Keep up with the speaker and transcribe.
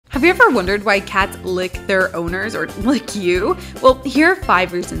Have you ever wondered why cats lick their owners or lick you? Well, here are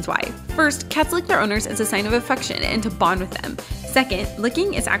 5 reasons why. First, cats lick their owners as a sign of affection and to bond with them. Second,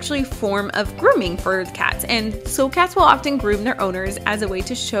 licking is actually a form of grooming for cats, and so cats will often groom their owners as a way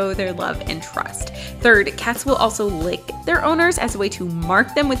to show their love and trust. Third, cats will also lick their owners as a way to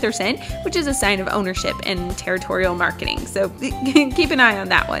mark them with their scent, which is a sign of ownership and territorial marketing, so keep an eye on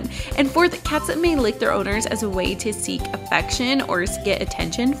that one. And fourth, cats may lick their owners as a way to seek affection or get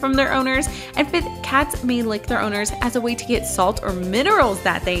attention from their owners. And fifth, cats may lick their owners as a way to get salt or minerals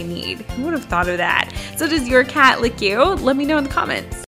that they need. Who would have thought of that? So does your cat lick you? Let me know in the comments.